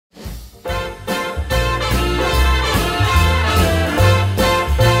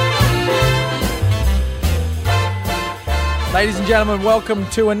Ladies and gentlemen, welcome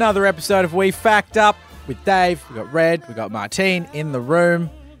to another episode of We Fact Up with Dave. We've got Red, we've got Martine in the room.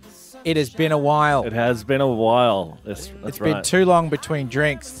 It has been a while. It has been a while. It's been too long between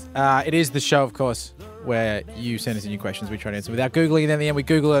drinks. It is the show, of course, where you send us in your questions. We try to answer without Googling, and then in the end we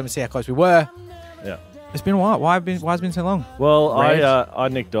Google them and see how close we were. Yeah. It's been a while. Why has it been so long? Well, I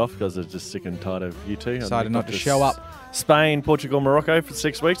nicked off because I was just sick and tired of you two. Decided not to show up. Spain, Portugal, Morocco for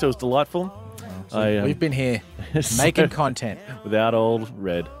 6 weeks. It was delightful. We've been here making content. Without old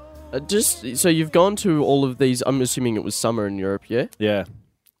Red. So you've gone to all of these, I'm assuming it was summer in Europe, yeah? Yeah.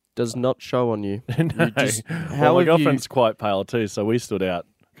 Does not show on you. No. My girlfriend's quite pale too, so we stood out.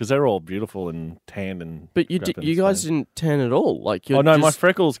 Because they're all beautiful and tan and. But you guys didn't tan at all. My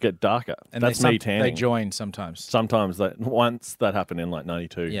freckles get darker. And that's me tanning. They join sometimes. Sometimes once that happened in like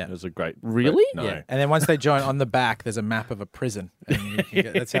 '92. Yeah, it was a great. Really? No. Yeah. And then once they join on the back, there's a map of a prison. And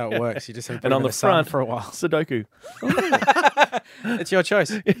that's how it works. You just have to and on the front for a while. Sudoku. It's your choice.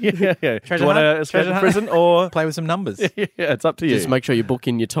 Yeah. Do you want to escape Treasure prison or play with some numbers? Yeah, it's up to you. Just make sure you book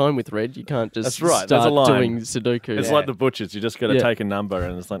in your time with Red. You can't just start doing Sudoku. It's like the butchers. You just got to take a number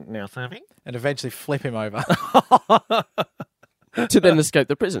and it's like, now serving? And eventually flip him over. To then escape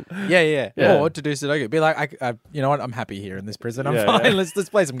the prison. Yeah. Or to do Sudoku. Be like, you know what? I'm happy here in this prison. I'm fine. Yeah. Let's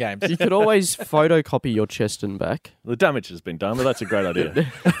play some games. You could always photocopy your chest and back. The damage has been done, but that's a great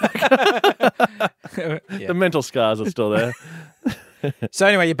idea. The mental scars are still there. So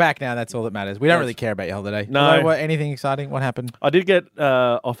anyway, you're back now. That's all that matters. We don't really care about your holiday. No. Anything exciting? What happened? I did get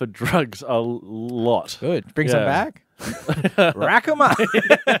offered drugs a lot. Good. Bring some back. Rack 'em up.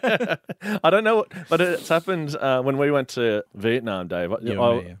 I don't know, but it's happened when we went to Vietnam, Dave.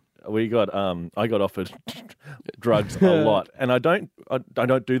 I got offered drugs a lot, and I don't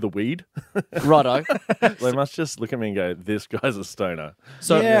do the weed. Righto. They must just look at me and go, "This guy's a stoner."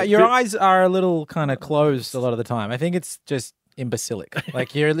 So your eyes are a little kind of closed a lot of the time. I think it's just imbecilic.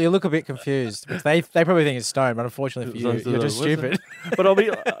 Like you look a bit confused. They probably think it's stone, but unfortunately for you, you're just stupid. But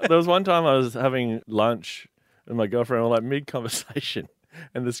there was one time I was having lunch with my girlfriend, like mid-conversation,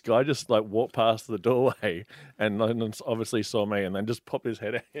 and this guy just like walked past the doorway and obviously saw me and then just popped his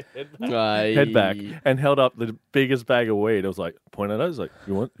head back and held up the biggest bag of weed. I was like, pointed at it. I was like,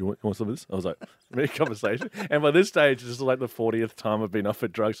 you want some of this? I was like, mid-conversation. And by this stage, this is like the 40th time I've been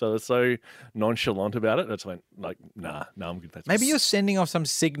offered drugs, so I was so nonchalant about it. I just went like, nah, I'm good. Maybe you're sending off some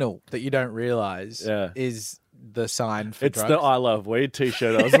signal that you don't realise is the sign for drugs. It's the I love weed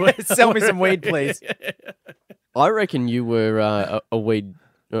t-shirt I was wearing. Sell me some weed, please. I reckon you were a weed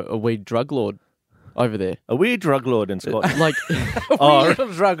drug lord over there. A weed drug lord in Scotland. Like a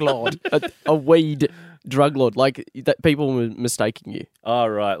weed drug lord. A weed drug lord. Like that people were mistaking you. Oh,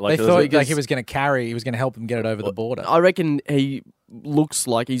 right. They thought like he was going to help them get it over the border. I reckon he looks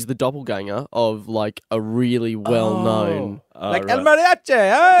like he's the doppelganger of like a really well-known... like right. El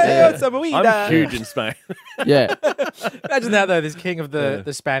Mariachi, some weed. I'm huge in Spain. Yeah. Imagine that though, this king of the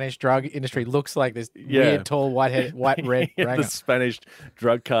Spanish drug industry looks like this weird, tall, white red The Spanish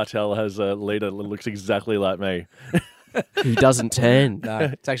drug cartel has a leader that looks exactly like me. He doesn't tan. No,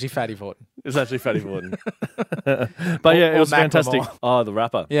 it's actually Fatty Fortin. It's actually Fatty Fortin. But it was fantastic. Oh, the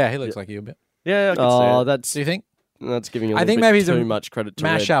rapper. Yeah, he looks like you a bit. Yeah, I can see it. Do you think? That's giving a little bit too much credit to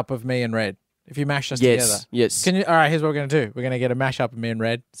Red. Mashup of me and Red. If you mash us together. Yes. All right, here's what we're going to do. We're going to get a mashup of me and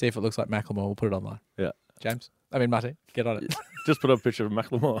Red, see if it looks like Macklemore. We'll put it online. Yeah. Marty, get on it. Just put up a picture of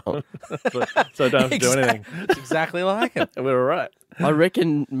Macklemore. so I don't have to do anything. It's exactly like him. We're all right. I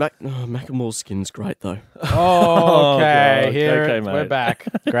reckon Macklemore's skin's great, though. Oh, okay. Okay, mate. We're back.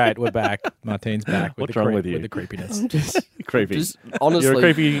 Great, we're back. Martine's back. What's wrong with you? With the creepiness. Creepy. Just, honestly. You're a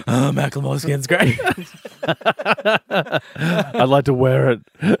creepy... Oh, Macklemore's skin's great. I'd like to wear it.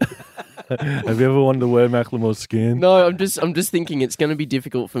 Have you ever wanted to wear Macklemore's skin? No, I'm just thinking it's going to be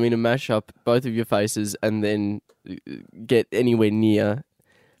difficult for me to mash up both of your faces and then get anywhere near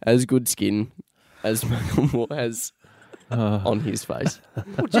as good skin as Macklemore has on his face.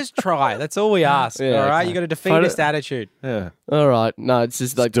 Well, just try. That's all we ask. Yeah, all right, okay. you got to defeat attitude. Yeah. All right. No, it's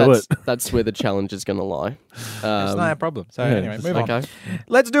just like that's where the challenge is going to lie. It's not a problem. So anyway, move on. Okay.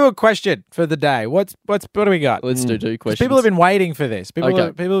 Let's do a question for the day. What do we got? Let's do questions. People have been waiting for this. People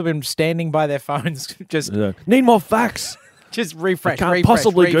have been standing by their phones, just need more facts. Just refresh. Can't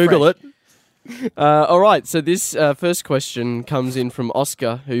possibly Google it. All right, so this first question comes in from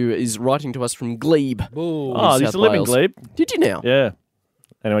Oscar, who is writing to us from Glebe. Ooh. I used to live in Glebe. Did you now? Yeah.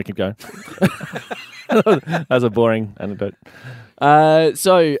 Anyway, keep going. That's a boring anecdote.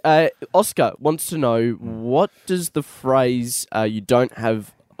 So Oscar wants to know, what does the phrase you don't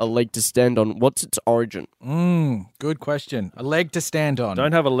have a leg to stand on, what's its origin? Good question. A leg to stand on.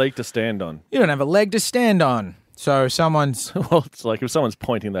 Don't have a leg to stand on. You don't have a leg to stand on. So someone's Well, it's like if someone's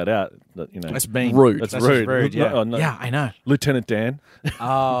pointing that out, that, that's being rude. That's just rude. Yeah, Oh, no. yeah, I know. Lieutenant Dan.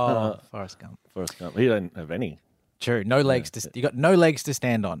 Oh, Forrest Gump. Forrest Gump. He don't have any. True. No legs you got no legs to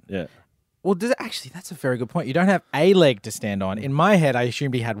stand on. Yeah. Well, that's a very good point. You don't have a leg to stand on. In my head, I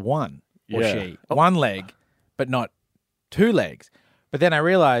assumed he had one or Yeah. she, one leg, but not two legs. But then I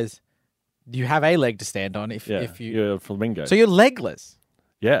realized you have a leg to stand on if you. You're a flamingo. So you're legless.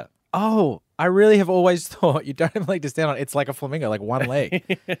 yeah. Oh, I really have always thought you don't have a leg to stand on. It's like a flamingo, like one leg.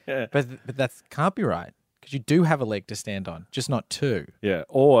 But that can't be right because you do have a leg to stand on, just not two. Yeah.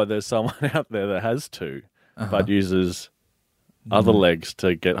 Or there's someone out there that has two, but uses other legs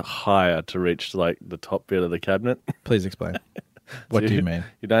to get higher to reach like the top bit of the cabinet. Please explain. What do you mean?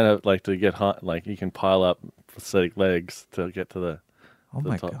 You don't have like to get high, like you can pile up prosthetic legs to get to the. Oh the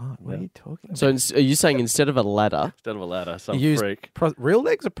my top. God, what are you talking about? So are you saying instead of a ladder? Instead of a ladder, some You use freak. real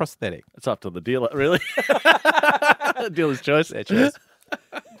legs or prosthetic? It's up to the dealer, really. Dealer's choice. Their choice.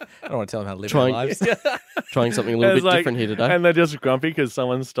 I don't want to tell them how to live Trying- their lives. Trying something a little It's bit different here today. And they're just grumpy because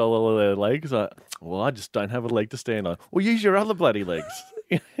someone stole all of their legs. Like, well, I just don't have a leg to stand on. Well, use your other bloody legs.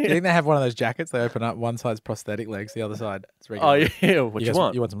 You think they have one of those jackets? They open up one side's prosthetic legs, the other side it's regular. Oh, yeah. What you guys-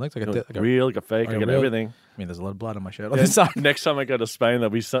 want? You want some legs? I got real, I got fake, I got real. everything. I mean, there's a lot of blood on my shirt on the side. Next time I go to Spain, there'll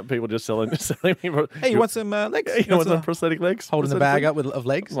be some people just selling me. Hey, you want some legs? You want some prosthetic legs? holding the Prosthetic bag legs? up of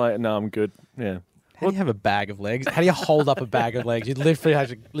legs? I'm like, no, I'm good. Yeah. How do you have a bag of legs? How do you hold up a bag of legs? You literally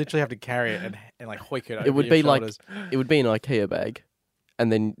have to carry it and like hoik it over It would your be like shoulders. it would be an IKEA bag,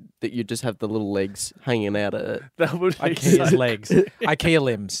 and then that you just have the little legs hanging out of it That would be IKEA's so- legs. IKEA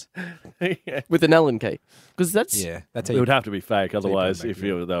limbs. Yeah. with an Allen key, because that's Yeah, that's how It you would have to be fake, you put otherwise, them back if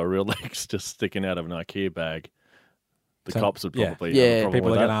they were real legs just sticking out of an IKEA bag, the So- cops would yeah. probably Yeah. have a problem people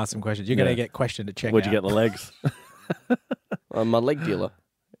are with going that. to ask some questions. You're going Yeah. to get questioned at checkout. Where'd you get the legs? my leg dealer.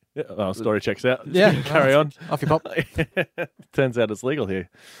 Yeah, oh, story checks out. Yeah. Carry on. Off you pop. Turns out it's legal here.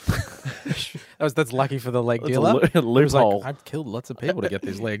 That's lucky for the leg It's a dealer. He was loophole. like, I've killed lots of people to get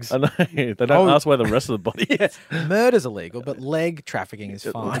these legs. I know. They don't Oh. ask where the rest of the body is. Murder's illegal, but leg trafficking is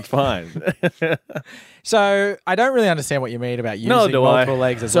fine. It's fine. So I don't really understand what you mean about using No, do I. multiple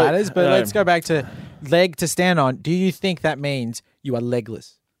legs as So- ladders, but No. let's go back to leg to stand on. Do you think that means you are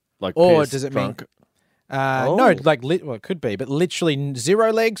legless? Like Or pissed does it drunk. mean... Oh. No, like well, it could be, but literally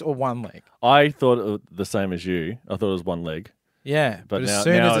 0 legs or 1 leg. I thought it was the same as you. I thought it was one leg. Yeah, But as now-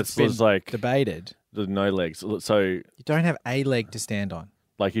 soon now as it's it's been like- debated, There's no legs. So, you don't have a leg to stand on.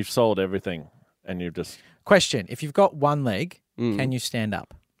 like, you've sold everything and you've just... Question: if you've got 1 leg, can you stand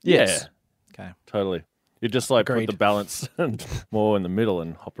up? Yes. Okay. Totally. You just like Agreed. put the balance more in the middle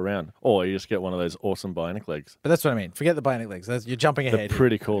and hop around. Or you just get one of those awesome bionic legs. But that's what I mean. Forget the bionic legs. You're jumping They're ahead.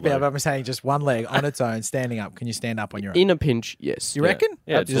 pretty cool, Yeah, though. but I'm saying just 1 leg on its own, standing up. Can you stand up on your own? In a pinch, yes. You reckon?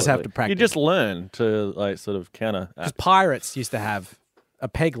 Yeah, You just have totally. to practice. You just learn to like sort of counter. Because pirates used to have a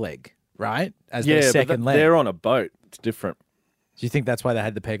peg leg, right? As Yeah, their but second leg. they're on a boat. It's different. Do you think that's why they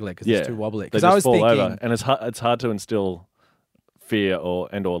had the peg leg? Because Yeah, it's too wobbly? They Because just I was fall thinking, over, and it's hard to instill fear or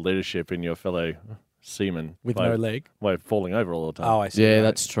leadership in your fellow seamen with by, no leg. by falling over all the time. Oh, I see. Yeah, right.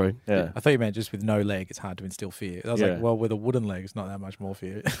 that's true. yeah, I thought you meant just with no leg, it's hard to instill fear. I was Yeah. like, well, with a wooden leg, it's not that much more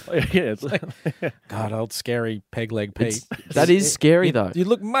fear. yeah. It's God, old scary peg leg Pete. That is scary though. You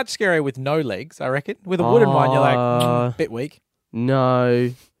look much scarier with no legs, I reckon. With a wooden one, you're like, bit weak.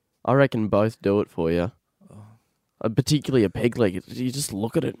 No, I reckon both do it for you. Particularly a peg leg. You just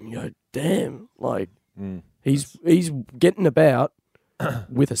look at it and you go, damn, like he's getting about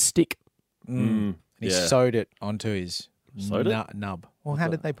with a stick. And he yeah. sewed it onto his Sewed it? nub. Well, how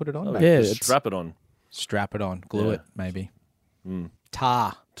did they put it on? Oh, mate? Yeah, just it's- strap it on. Strap it on. Glue Yeah. it, maybe. Mm.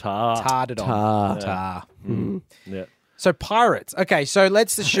 Tar. Tarred it on. Tar. Tar. Yeah. So pirates. Okay, so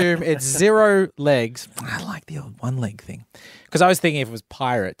let's assume it's 0 legs. I like the old 1 leg thing. Because I was thinking if it was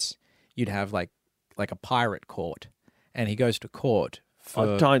pirates, you'd have like a pirate court. And he goes to court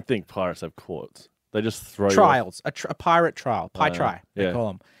for I don't think pirates have courts. They just throw you trials. A pirate trial. Try, they yeah. call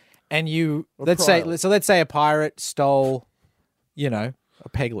them. And you, let's say a pirate stole, a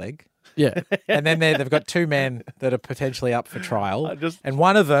peg leg. Yeah. And then they've got 2 men that are potentially up for trial. just- And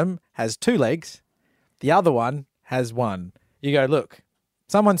one of them has 2 legs. The other one has 1. You go, look,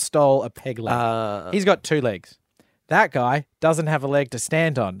 someone stole a peg leg. He's got 2 legs. That guy doesn't have a leg to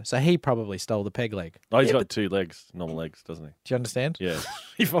stand on, so he probably stole the peg leg. Oh, he's got 2 legs, normal legs, doesn't he? Do you understand? Yeah.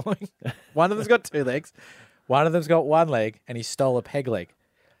 You following? One of them's got 2 legs. One of them's got 1 leg, and he stole a peg leg.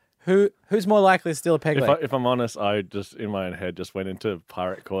 Who's more likely to steal a peg leg? If I'm honest, I just in my own head just went into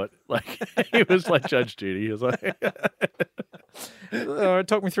pirate court. Like he was like Judge Judy. He was like,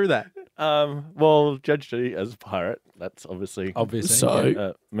 Talk me through that. Well, Judge Judy as a pirate. That's obviously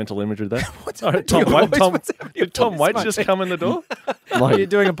So mental imagery there. happening? Did Tom Waits just come in the door? You're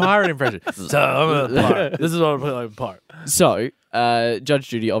doing a pirate impression. So I'm a pirate. This is what I'm like a pirate. So, Judge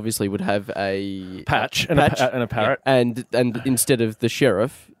Judy obviously would have a Patch and a parrot. and instead of the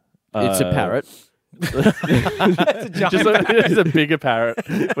sheriff, it's a parrot. It's a bigger parrot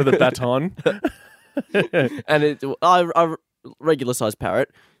with a baton. And a regular sized parrot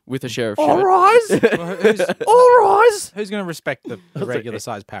with a sheriff shirt. All rise. Who's going to respect the regular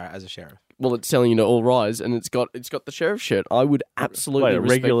sized parrot as a sheriff? Well, it's telling you to all rise, and it's got the sheriff shirt. I would absolutely Wait, a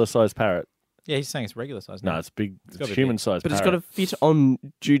respect. regular sized parrot. Yeah, he's saying it's regular sized. No, it's big. gotta It's be human sized But parrot. it's got to fit on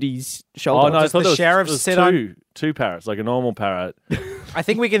Judy's shoulder. Oh no, I Does thought the there was, sheriff there was sit two parrots, like a normal parrot. I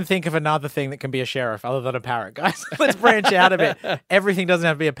think we can think of another thing that can be a sheriff other than a parrot, guys. Let's branch out a bit. Everything doesn't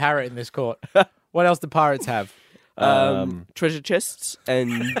have to be a parrot in this court. What else do pirates have? Treasure chests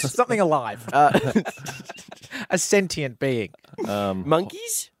and Something alive. A sentient being.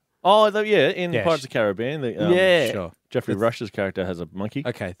 monkeys. Oh, in Yeah, Pirates of the Caribbean, Sure. Jeffrey Rush's character has a monkey.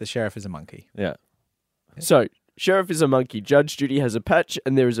 Okay, the sheriff is a monkey. Yeah. So, sheriff is a monkey. Judge Judy has a patch,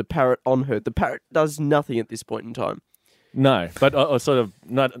 and there is a parrot on her. The parrot does nothing at this point in time. No, but sort of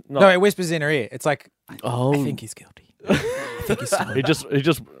not. No, it whispers in her ear. It's like, Oh, I think he's guilty. I think he's sorry. He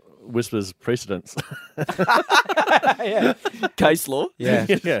just whispers precedence. Yeah. case law. Yeah.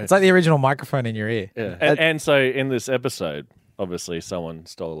 Yeah. It's like the original microphone in your ear. Yeah. And so in this episode, obviously someone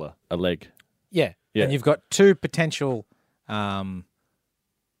stole a leg. Yeah. Yeah. And you've got two potential.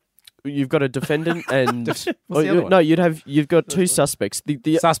 You've got a defendant and What's the other one? no, you've got two suspects.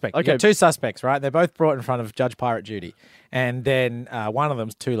 The Suspect. Okay. Okay. Two suspects, right? They're both brought in front of Judge Pirate Judy. And then one of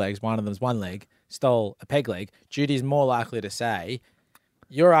them's two legs, one of them's one leg, stole a peg leg. Judy's more likely to say,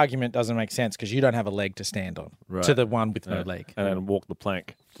 your argument doesn't make sense because you don't have a leg to stand on, Right. to the one with no leg. And then walk the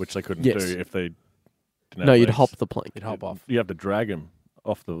plank, which they couldn't Yes. do if they didn't have No, you'd legs. hop the plank. You'd hop off. You have to drag him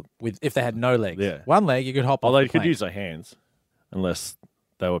off the. If they had no legs. Yeah. One leg, you could hop Although off you the could plank. use their hands, unless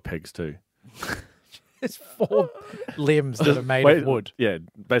they were pegs too. There's 4 limbs that are made of wood. Yeah,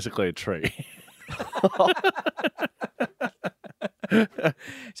 basically a tree.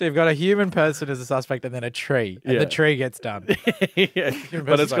 So you've got a human person as a suspect and then a tree. And Yeah. the tree gets done. Yeah. Human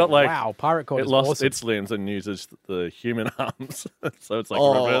But person's it's got like wow, pirate court it is lost awesome. its limbs and uses the human arms, so it's like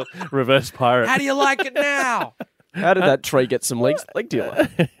Oh. reverse pirate. How do you like it now? How did that tree get some legs? Leg dealer.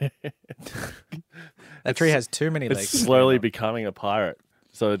 That tree has too many It's legs. slowly becoming a pirate.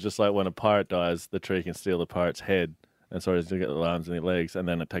 So it's just like when a pirate dies, the tree can steal the pirate's head, and so he's to get the arms and the legs, and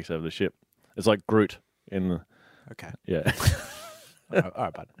then it takes over the ship. It's like Groot in the Okay. yeah. All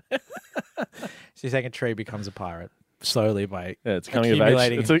right, bud. So you're saying a tree becomes a pirate slowly by Yeah, it's coming of age.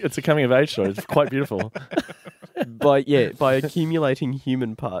 accumulating- It's a coming of age story. It's quite beautiful. by accumulating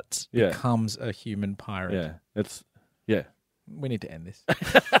human parts. Yeah, becomes a human pirate. yeah. It's yeah. We need to end this.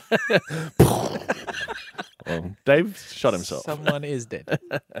 Well, Dave shot himself. Someone is dead.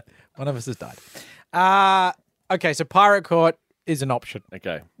 One of us has died. Okay, so pirate court is an option.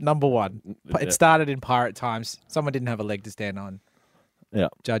 Okay. Number one. Yeah. It started in pirate times. Someone didn't have a leg to stand on. Yeah.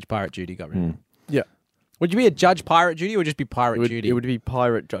 Judge Pirate Judy got rid of it. Yeah. Would you be a Judge Pirate Judy or just be Pirate Judy? It would be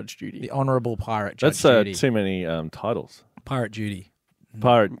Pirate Judge Judy. the Honourable Pirate Judge That's Judy. too many titles. Pirate Judy.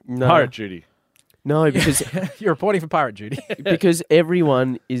 Pirate No. Pirate Judy. No, because You're reporting for Pirate Judy. because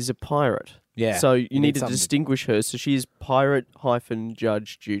everyone is a pirate. Yeah. So you need to something distinguish her. So she is Pirate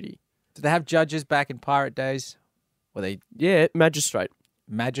Judge Judy. Did they have judges back in pirate days? Were they Yeah, Magistrate.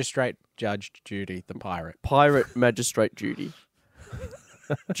 Magistrate Judge Judy, the pirate? Pirate Magistrate Judy.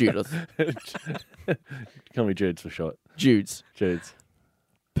 Judith. Call me Judes for short. Judes. Judes.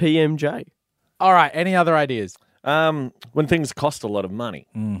 PMJ. All right. Any other ideas? When things cost a lot of money,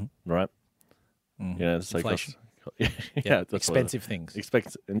 right? Mhm. You know, it's like Inflation. yeah, that's what it is. Expensive things.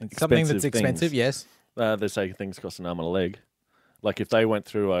 Something that's expensive, yes. They say things cost an arm and a leg. Like if they went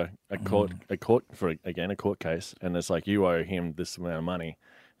through a court for a court case, and it's like you owe him this amount of money.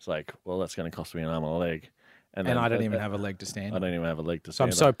 It's like, well, that's going to cost me an arm and a leg, And I don't even have a leg to I stand. don't even have a leg to So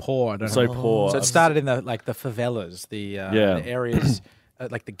I'm stand. so on. poor. I don't so have- poor. So it started in the favelas, the areas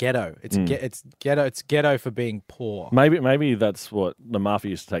like the ghetto. It's ghetto. It's ghetto for being poor. Maybe that's what the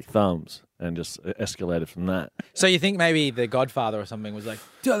mafia used to take thumbs and just escalated from that. So you think maybe the Godfather or something was like,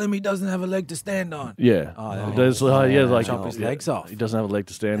 tell him he doesn't have a leg to stand on. Yeah. Oh, There's like chop his legs off. He doesn't have a leg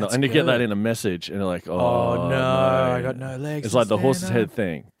to stand That's on, and you get that good. in a message, and you're like, Oh, no, I got no legs. It's to like the stand horse's on. head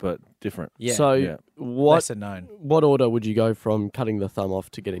thing, but different. Yeah. So Yeah. Lesser known. what order would you go from cutting the thumb off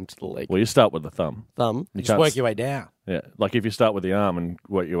to getting to the leg? Well, you start with the thumb. Thumb. You Just can't work your way down. Yeah, like if you start with the arm and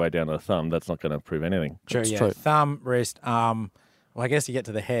work your way down to the thumb, that's not going to prove anything. True, That's yeah. true. Thumb, wrist, arm, Well, I guess you get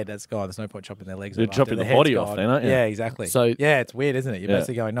to the head, that's gone. There's no point chopping their legs You're off. chopping after the head's body off gone. then, aren't you? Yeah, exactly. So- yeah, it's weird, isn't it? You're Yeah.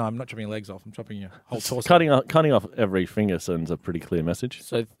 basically going, no, I'm not chopping your legs off. I'm chopping your whole torso. Cutting off every finger sends a pretty clear message.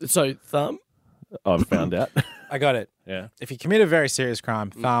 So thumb. I've found out. I got it. Yeah. If you commit a very serious crime,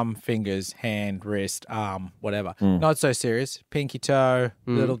 thumb, fingers, hand, wrist, arm, whatever. Not so serious. Pinky toe,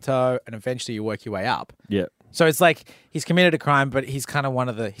 little toe, and eventually you work your way up. Yeah. So it's like he's committed a crime, but he's kind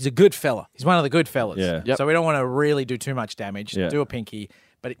of he's a good fella. He's one of the good fellas. Yeah. Yep. So we don't want to really do too much damage. Yeah. Do a pinky,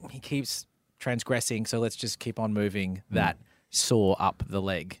 but he keeps transgressing. So let's just keep on moving that saw up the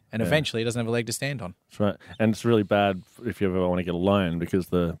leg. And eventually he doesn't have a leg to stand on. That's right. And it's really bad if you ever want to get a loan because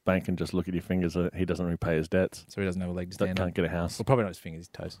the bank can just look at your fingers. He doesn't repay his debts. So he doesn't have a leg to That stand can't on. get a house. Well, probably not his fingers, his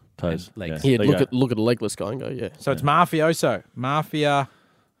toes. Toes. And legs. Yeah. Yeah, There you look at a legless guy and go, yeah. So it's mafioso. Mafia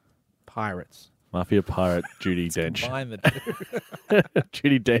pirates. Mafia pirate Judy Dench. Combine the two.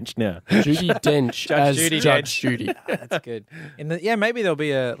 Judy Dench now. Judy Dench Judge as Judy Judge Dench. Judy. That's good. Maybe there'll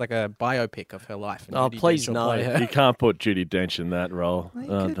be a biopic of her life. And Oh, Judi please Dench will no. play her. You can't put Judy Dench in that role. you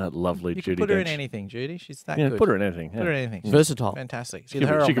Oh, could. that lovely You Judy can put her Dench. in anything, Judy. She's that Yeah, good. put her in anything. Put her Yeah. in anything. Versatile. Fantastic. She Either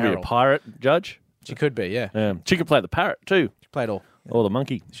her or could be a Meryl. pirate judge. She could be, yeah. She could play the parrot too, She played all. or the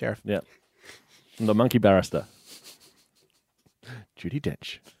monkey. Sheriff. Yeah, and the monkey barrister. Judy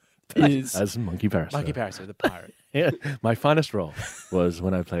Dench Is as monkey barrister. Monkey Parasite, the pirate. Yeah, my finest role was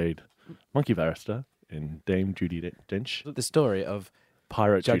when I played monkey barrister in Dame Judy Dench, The story of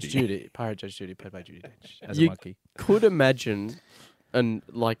pirate Judge Judy. Judy, pirate Judge Judy, played by Judy Dench as a You- monkey. could imagine a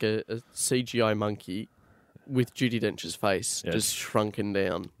CGI monkey with Judi Dench's face Yes. just shrunken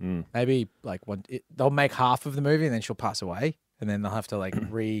down. Maybe like they'll make half of the movie and then she'll pass away, and then they'll have to like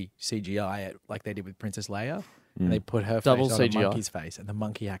CGI it like they did with Princess Leia. And they put her Double face on CGI. a monkey's face, and the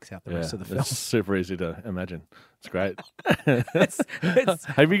monkey acts out the rest of the film. It's super easy to imagine. It's great. It's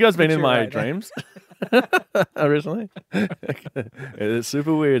Have you guys been in True my right now. dreams recently? It's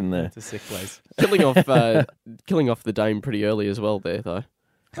super weird in there. it's a sick place. killing off the dame pretty early as well there though.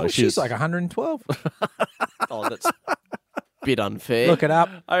 Oh, she's like 112. Oh, that's a bit unfair. Look it up.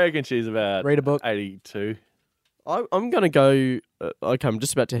 I reckon she's about Read a book. 82. I'm going to go... okay, I'm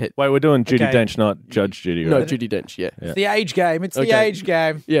just about to hit... Wait, we're doing Judy Okay. Dench, not Judge Judy, No, right? Judi Dench, yeah. It's the age game. It's the Okay. age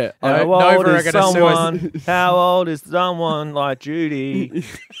game. Yeah. No, How Nova old are is gonna sue us. someone? How old is someone like Judy?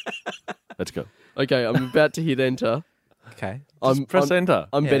 Let's go. Okay, I'm about to hit enter. Okay. I'm Press enter.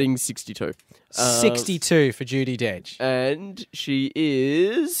 I'm Yeah. betting 62. 62 for Judy Dench. And she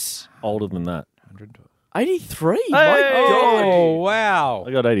is... Older than that. 112. 83. Hey! My God. Oh, wow.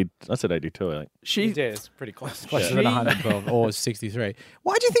 I got 80. I said 82, I think. She... Yeah, it's pretty close. Closer She- than 112 or 63.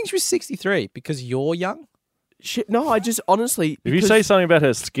 Why do you think she was 63? Because you're young? No, I just honestly... If you because- say something about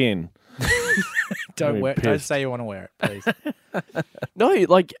her skin, Don't be don't pissed. say you want to wear it, please. No,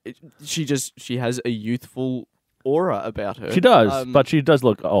 like, she has a youthful aura about her. she does, but she does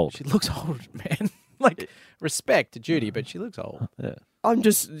look old. She looks old, man. Like, respect to Judy, but she looks old. Yeah.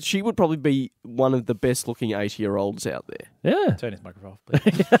 she would probably be one of the best looking 80-year-olds out there. Yeah. Turn his microphone off,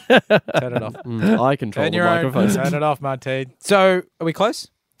 please. Turn it off. I control Turn the your own. microphone. Turn it off, Martine. So, are we close?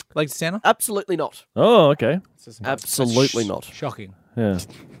 Legs to stand on? Absolutely not. Oh, okay. Absolutely not. Shocking. Yeah.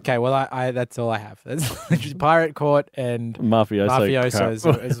 Okay, well, I that's all I have. That's Pirate Court and Mafioso.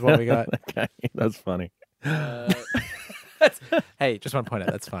 Mafioso is what we got. Okay, that's funny. Hey, just want to point out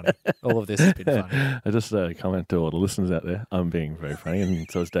that's funny. All of this has been funny. I just comment to all the listeners out there. I'm being very funny, and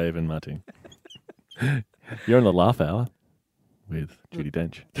so is Dave and Martin. You're in the laugh hour with Judy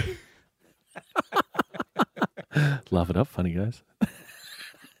Dench. Laugh it up, funny guys.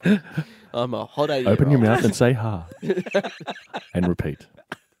 I'm a hot 80. Open your mouth and say ha. And repeat.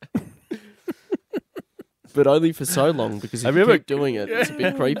 But only for so long, because if Have you you ever- keep doing it, it's a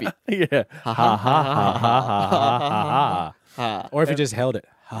bit creepy. Yeah. Ha ha ha ha ha ha ha. Or if you just held it.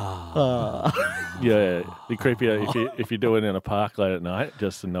 Yeah, the creepier if you do it in a park late at night,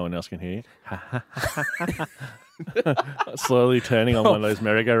 just so no one else can hear you. Slowly turning on one of those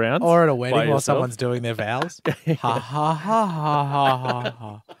merry-go-rounds. Or at a by wedding while yourself. someone's doing their vows. Ha ha ha ha ha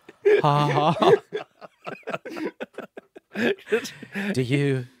ha. Ha ha. Do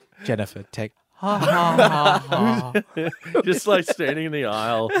you, Jennifer, take ha ha ha ha? Just like standing in the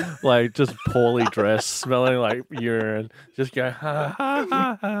aisle, like just poorly dressed, smelling like urine. Just go ha ha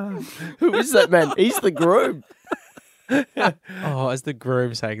ha ha. Who is that man? He's the groom. Oh, as the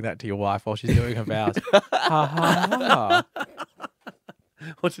groom saying that to your wife while she's doing her vows. Ha ha ha.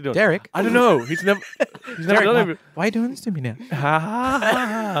 What's he doing? Derek. I don't know. He's never Derek, done it. why are you doing this to me now? Ha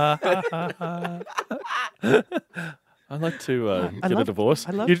ha ha ha ha. I'd like to get a divorce.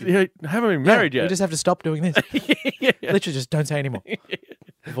 I love you. you. You haven't been married You yet. just have to stop doing this. Literally, just don't say anymore.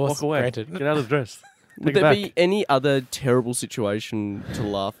 Divorce Walk away. granted. Get out of the dress. Would there be any other terrible situation to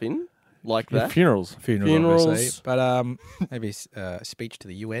laugh in like that? Funerals. Funerals. Obviously. But maybe a speech to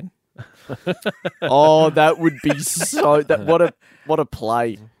the UN. Oh, that would be so. What a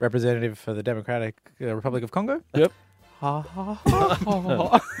play. Representative for the Democratic Republic of Congo. Yep. Ha, ha, ha,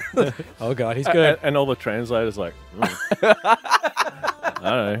 ha. Oh God, he's good. And all the translators like, I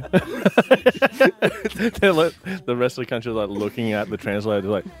don't know. The rest of the country like looking at the translator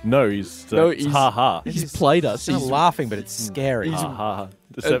like, he's ha ha. He's played us. He's laughing, but it's scary. Ha ha.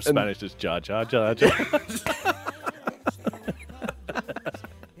 Except Spanish is ja ja ja ja.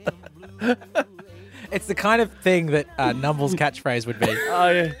 It's the kind of thing that Numble's catchphrase would be. Oh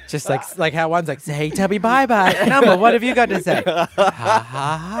yeah. Just like how one's like, say Tubby bye bye. Numble, what have you got to say? Ha ha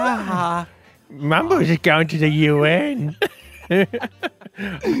ha ha. Mumbo's is going to the UN.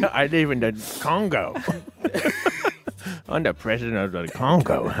 I live in the Congo. I'm the president of the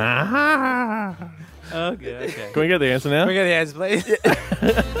Congo. Okay. Can we get the answer now? Can we get the answer, please?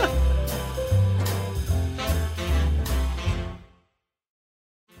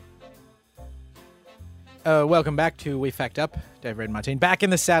 Welcome back to We Fact Up. Dave Red Martin back in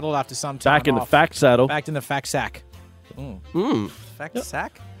the saddle after some time Back in the off. fact saddle. Back in the fact sack. Fact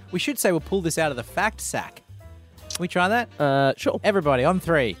sack? We should say we'll pull this out of the fact sack. Can we try that? Sure. Everybody, on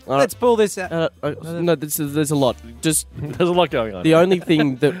three. Let's pull this out. No, there's a lot. Just There's a lot going on. the only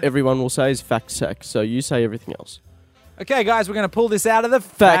thing that everyone will say is fact sack. So you say everything else. Okay, guys, we're going to pull this out of the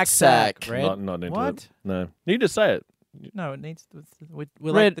fact sack. sack. Not into What? it. No. You just say it. No, it needs. We're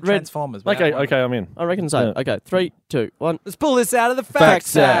Red- like the Transformers. We Okay, don't want- I'm in. I reckon so. Yeah. Okay, 3, 2, 1. Let's pull this out of the fact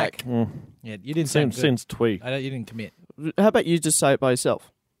sack. Mm. Yeah, you didn't sound good. Since twee. You didn't commit. How about you just say it by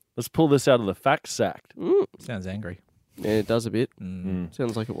yourself? Let's pull this out of the fact sack. Sounds angry. Yeah, it does a bit. Mm.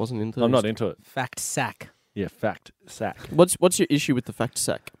 Sounds like it wasn't into. I'm not into it. Fact sack. Yeah, fact sack. What's your issue with the fact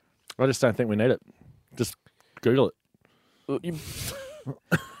sack? I just don't think we need it. Just Google it.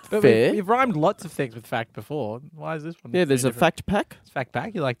 But Fair. We've rhymed lots of things with fact before. Why is this one? Yeah, there's a different? fact pack. It's fact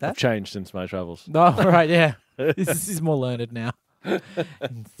pack. You like that? I've changed since my travels. Oh, right, yeah. This is more learned now.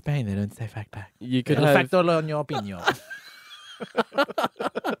 In Spain, they don't say fact pack. You could El have. facto on your opinion.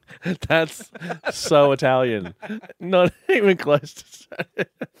 That's so Italian. Not even close to say.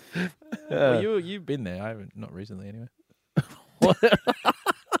 Well, you've been there. I haven't. Not recently, anyway.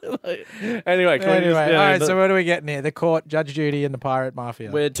 Anyway, can we just- All yeah, right, so what are we getting here? The court, Judge Judy, and the pirate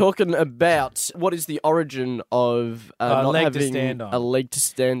mafia. We're talking about what is the origin of not leg to having stand on. a leg to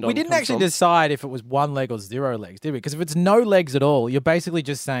stand on. We didn't come actually from. decide if it was one leg or 0 legs, did we? Because if it's no legs at all, you're basically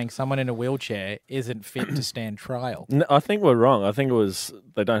just saying someone in a wheelchair isn't fit to stand trial. No, I think we're wrong. I think it was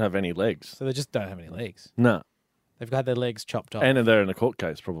they don't have any legs. So they just don't have any legs. No. They've got their legs chopped off. And they're in a court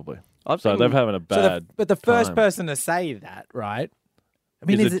case, probably. I've So seen- they're having a bad but the first time. person to say that, right? I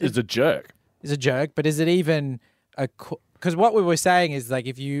mean, is a jerk. is a jerk, but is it even a? Because what we were saying is like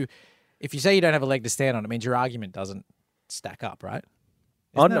if you say you don't have a leg to stand on, it means your argument doesn't stack up, right?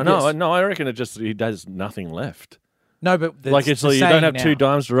 Oh, Isn't no, that- no, I reckon he has nothing left. No, but Like it's like you don't saying have now. two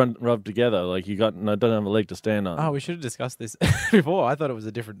dimes to rub together. Like you don't have a leg to stand on. Oh, we should have discussed this before. I thought it was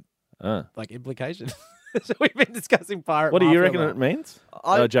a different like implication. So we've been discussing pirate. What do you mafia reckon law. it means,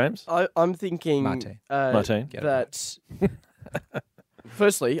 I- James? I'm thinking Martin. Martin. that.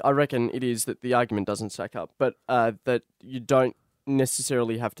 Firstly, I reckon it is that the argument doesn't stack up, but that you don't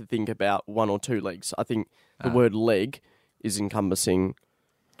necessarily have to think about one or two legs. I think the word leg is encompassing.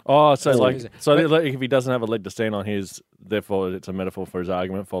 Oh, so But- if he doesn't have a leg to stand on, therefore it's a metaphor for his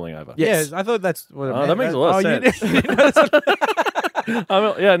argument falling over. Yes. Yeah, I thought that's what it Oh, meant. that makes a lot of you sense. did-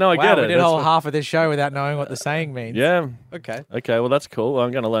 Yeah, no, I wow, get we it. did a That's whole what- half of this show without knowing what the saying means. Yeah. Okay. Okay. Well, that's cool.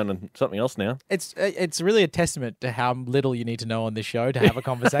 I'm going to learn something else now. It's really a testament to how little you need to know on this show to have a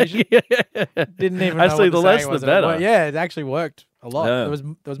conversation. Didn't even Actually, know the what less saying the was. better. Yeah, it actually worked a lot. Yeah.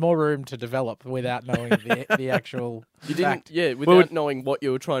 There was more room to develop without knowing the actual You didn't, fact. yeah, without knowing what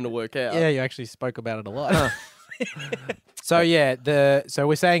you were trying to work out. Yeah, you actually spoke about it a lot. So yeah, so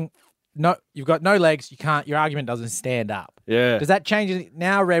we're saying no, you've got no legs. You can't. Your argument doesn't stand up. Yeah. Does that change anything?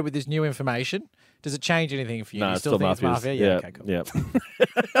 Now, Red, with this new information, does it change anything for you? No, you it's still still think it's mafia? mafias. Yeah. Okay. Cool. Yeah.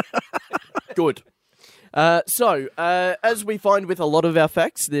 Good. So, as we find with a lot of our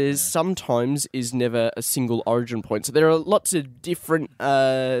facts, there's sometimes is never a single origin point. So there are lots of different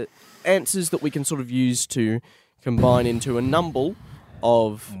answers that we can sort of use to combine into a number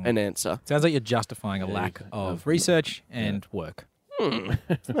of an answer. Sounds like you're justifying a lack of research and work. All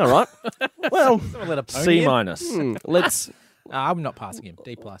right. Well, Let a pony C in? minus. let's I'm not passing him.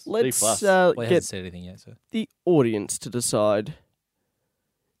 D plus. let's plus. Well, he hasn't get said anything yet. So the audience to decide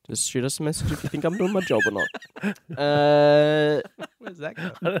Just shoot us a message if you think I'm doing my job or not. Where's that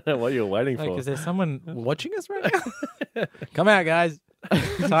going? I don't know what you're waiting for. Is there someone watching us right now? Come out, guys.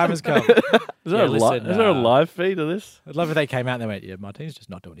 Time has come. Is there a live feed of this? I'd love if they came out and they went, yeah, Martin's just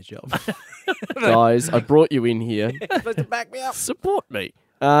not doing his job. Guys, I brought you in here. You're supposed to back me up. Support me.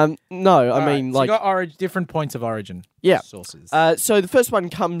 No, I mean, so you got different points of origin. Yeah. Sources. So the first one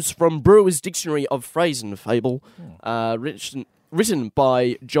comes from Brewer's Dictionary of Phrase and Fable, written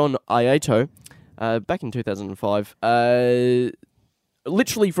by John Iato back in 2005.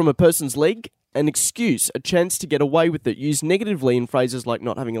 Literally from a person's leg, an excuse, a chance to get away with it, used negatively in phrases like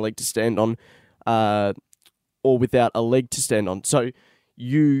not having a leg to stand on or without a leg to stand on. So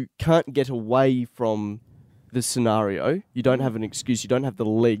you can't get away from the scenario. You don't have an excuse. You don't have the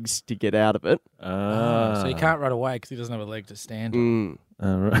legs to get out of it. So he can't run away because he doesn't have a leg to stand on.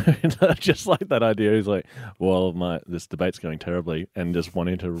 Right. Just like that idea. He's like, well, this debate's going terribly, and just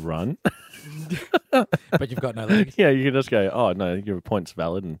wanting to run. But you've got no legs. Yeah, you can just go, oh, no, your point's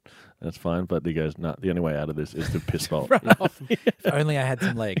valid, and that's fine. But he goes, no, the only way out of this is to piss bolt. Run off. If only I had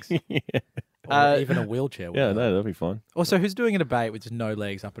some legs. Yeah. Or even a wheelchair. Yeah, no, that'd be fine. Also, who's doing a debate with just no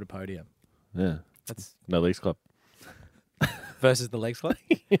legs up at a podium? Yeah. That's No Legs Club. versus the legs club.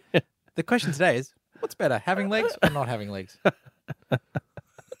 Yeah. The question today is, what's better, having legs or not having legs?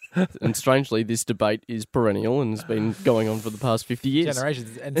 And strangely, this debate is perennial and has been going on for the past 50 years.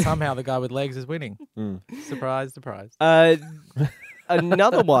 Generations. And somehow the guy with legs is winning. Surprise, surprise.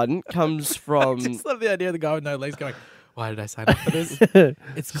 Another one comes from... I just love the idea of the guy with no legs going, why did I sign up for this?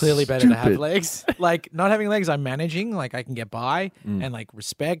 It's clearly better to have legs. Like, not having legs, I'm managing. Like, I can get by and, like,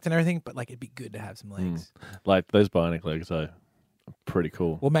 respect and everything. But, like, it'd be good to have some legs. Like, those bionic legs are pretty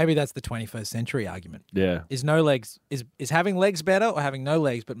cool. Well, maybe that's the 21st century argument. Yeah. Is no legs... Is having legs better or having no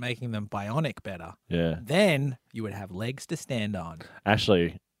legs but making them bionic better? Yeah. Then you would have legs to stand on.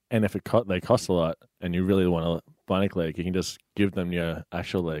 Actually, and if they cost a lot and you really want a bionic leg, you can just give them your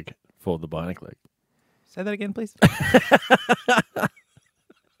actual leg for the bionic leg. Say that again, please.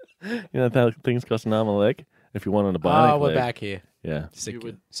 You know how things cost an arm and a leg? If you wanted a bionic leg. Oh, we're back here. Yeah.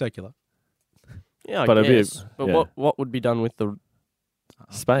 Circular. Yeah, I But it'd be guess. But what would be done with the...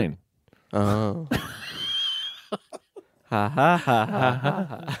 Spain. Oh. Ha ha ha ha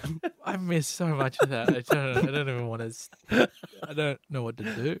ha. I miss so much of that. I don't even want to... I don't know what to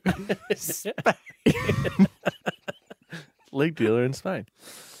do. Leg dealer in Spain.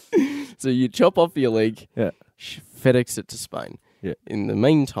 So you chop off your leg, Yeah. FedEx it to Spain. Yeah. In the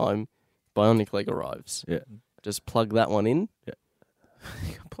meantime, bionic leg arrives. Yeah. Just plug that one in. Yeah.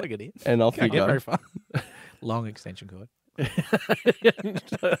 Plug it in. And off you Can't get go. very far. Long extension cord.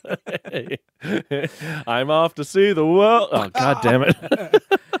 I'm off to see the world. Oh, God damn it.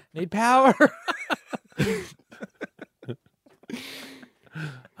 Need power.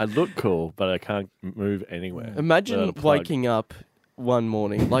 I look cool, but I can't move anywhere. Imagine Without a plug. waking up one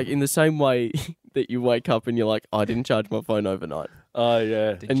morning, like in the same way that you wake up and you're like, I didn't charge my phone overnight. Oh,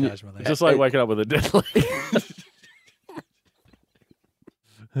 yeah. Didn't charge my legs. Just like waking up with a dead leg.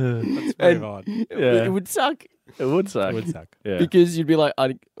 Let's move on. Yeah. It would suck. It would suck. It would suck. Yeah. Because you'd be like,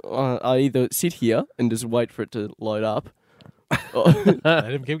 I either sit here and just wait for it to load up. Or,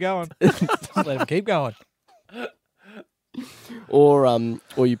 Let him keep going. Just let him keep going. or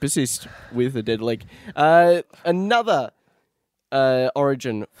you persist with a dead leg. Another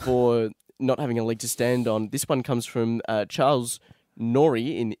origin for not having a leg to stand on. This one comes from Charles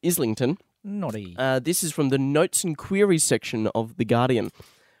Norrie in Islington. Naughty. This is from the Notes and Queries section of The Guardian,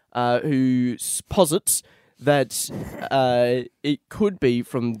 who posits that it could be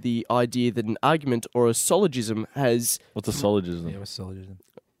from the idea that an argument or a syllogism has... What's a syllogism? Yeah, it was syllogism.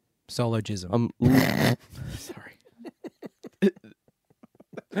 Syllogism. Sorry.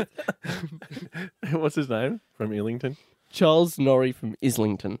 What's his name? From Islington? Charles Norrie from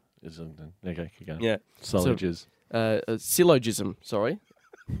Islington. Islington. Okay, keep going. Yeah. Syllogism. A syllogism, sorry.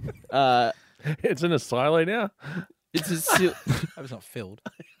 It's in a silo now? It's a That was not filled.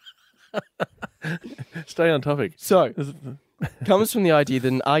 Stay on topic. So, comes from the idea that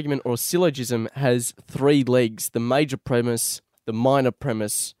an argument or syllogism has three legs: the major premise, the minor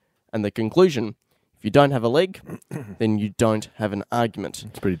premise, and the conclusion. If you don't have a leg, then you don't have an argument.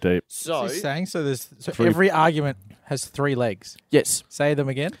 It's pretty deep. So, What's he saying? So every argument has three legs. yes. Say them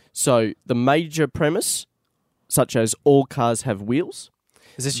again. So, the major premise, such as all cars have wheels.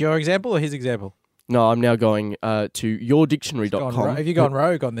 Is this your example or his example? No, I'm now going to yourdictionary.com. Have you gone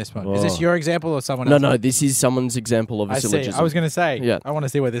rogue on this one? Is this Oh. your example or someone No, else? no, this is someone's example of a I see. syllogism. I was going to say. Yeah. I want to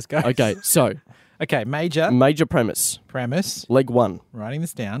see where this goes. Okay, so, Okay. Major major premise, premise. leg one. Writing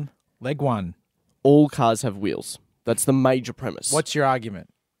this down. Leg one. All cars have wheels. That's the major premise. What's your argument?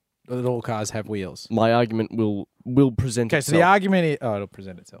 that all cars have wheels. My argument will present Okay, itself. so the argument is... Oh, it'll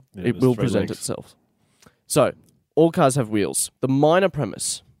present itself. Yeah, It there's will 3 present legs. itself. So, all cars have wheels. The minor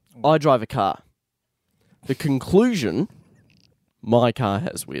premise, I drive a car. The conclusion, my car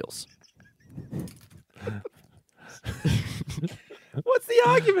has wheels. What's the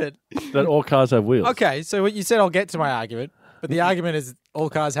argument? That all cars have wheels. Okay, so what you said, I'll get to my argument, but the argument is all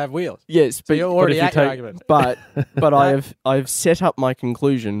cars have wheels. Yes, So but you're already if you at your take- argument. but I've set up my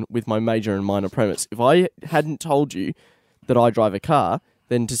conclusion with my major and minor premise. If I hadn't told you that I drive a car,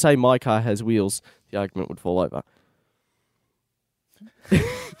 then to say my car has wheels, the argument would fall over.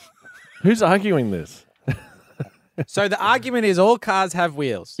 Who's arguing this? So the argument is all cars have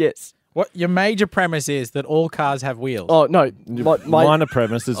wheels. Yes. What your major premise is that all cars have wheels. Oh no, my Minor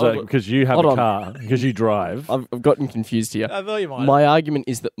premise is Hold that on. because you have Hold a on. car, because you drive. I've gotten confused here. I thought you might. My argument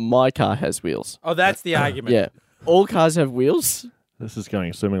is that my car has wheels. Oh, that's the argument. Yeah. All cars have wheels. This is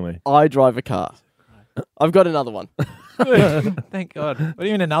going swimmingly. I drive a car. I've got another one. Thank God. What do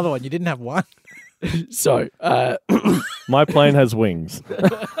you mean another one? You didn't have one. So, My plane has wings.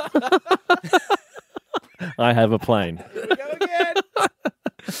 I have a plane. Go again.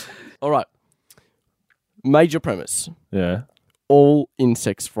 all right. Major premise. Yeah. All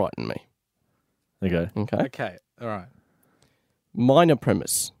insects frighten me. Okay. Okay. Okay. All right. Minor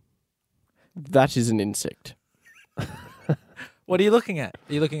premise. That is an insect. What are you looking at?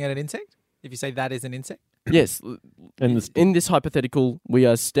 Are you looking at an insect? If you say that is an insect? Yes. And this, In this hypothetical, we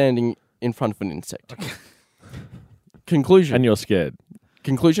are standing in front of an insect. Conclusion. and you're scared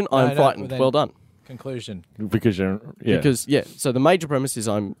Conclusion, I am no, frightened. then- Well done. Conclusion. because you're Because, so the major premise is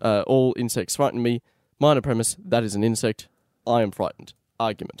I'm all insects frighten me. Minor premise, that is an insect. I am frightened.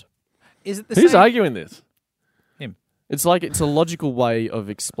 Argument. Is it the Who's same? arguing this? Him. It's like it's a logical way of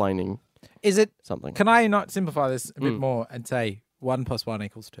explaining Is it? something. Can I not simplify this a bit more and say 1 + 1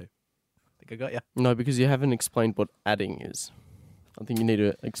 = 2? I think I got you. No, because you haven't explained what adding is. I think you need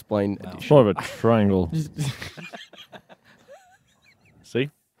to explain It's addition. more of a triangle. See?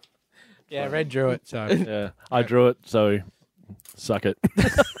 Yeah, Red drew it. So Yeah. I drew it, so suck it.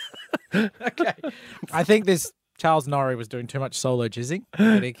 okay. I think this Charles Norrie was doing too much solo jizzing.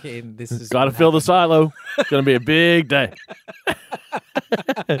 This is Got to fill the silo. It's going to be a big day.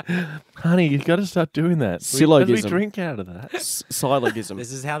 Honey, you got to start doing that. As we Syllogism. drink out of that. Syllogism.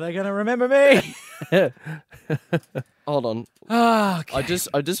 This is how they're going to remember me. Hold on. Okay.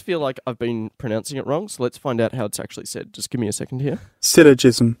 I just feel like I've been pronouncing it wrong, so let's find out how it's actually said. Just give me a second here.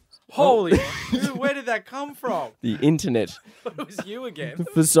 Syllogism. Holy, where did that come from? The internet. It was you again.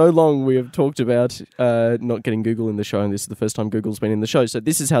 For so long, we have talked about not getting Google in the show, and this is the first time Google's been in the show. So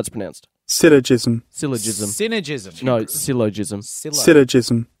this is how it's pronounced. Syllogism. Syllogism. Synergism. No, syllogism.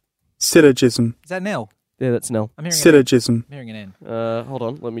 Syllogism. Syllogism. Is that Nell? Yeah, that's Nell. I'm hearing Syllogism. I'm hearing an N. Hold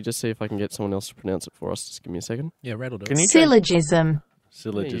on. Let me just see if I can get someone else to pronounce it for us. Just give me a second. Yeah, Red will do Can it. you try- Syllogism.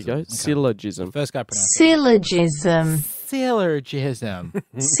 There you Syllogism. go. Syllogism. First guy pronounced Syllogism. Syllogism.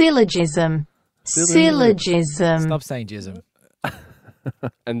 Syllogism. Syllogism. Stop saying jism.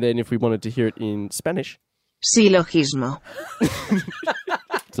 And then if we wanted to hear it in Spanish, Silogismo.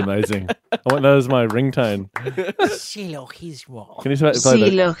 It's amazing. I want that as my ringtone. Syllogismo. Can you play that?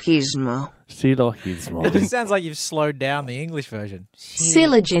 Syllogismo. Syllogism. It just sounds like you've slowed down the English version.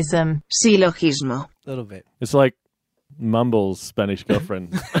 Syllogism. Syllogismo. A little bit. It's like Mumble's Spanish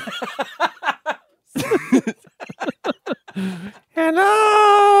girlfriend.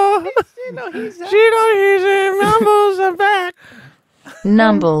 Hello! Mumbles are back!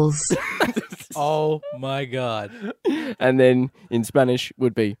 Numbles. Oh my God. and then in Spanish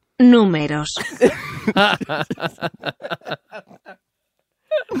would be Números.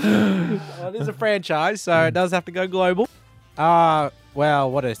 Well, it is a franchise, so it does have to go global. Well,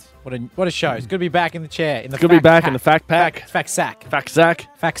 what a show. It's good to be back in the chair. It's good to be back in the fact pack. Fact sack. Fact sack.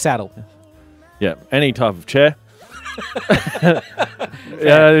 Fact saddle. Yeah, any type of chair.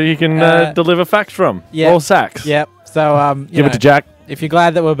 Yeah, you can deliver facts from. Yeah. Or sacks. Yep. So Give it to Jack. If you're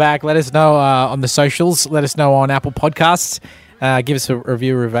glad that we're back, let us know on the socials. Let us know on Apple Podcasts. Give us a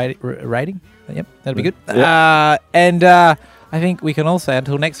review rating. Yep, that'd be good. Yeah. And I think we can all say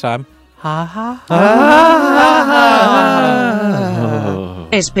until next time. Ha ha ha.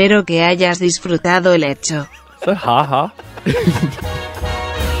 Espero que hayas disfrutado el hecho. So, ha ha.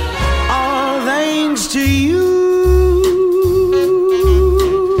 All thanks to you.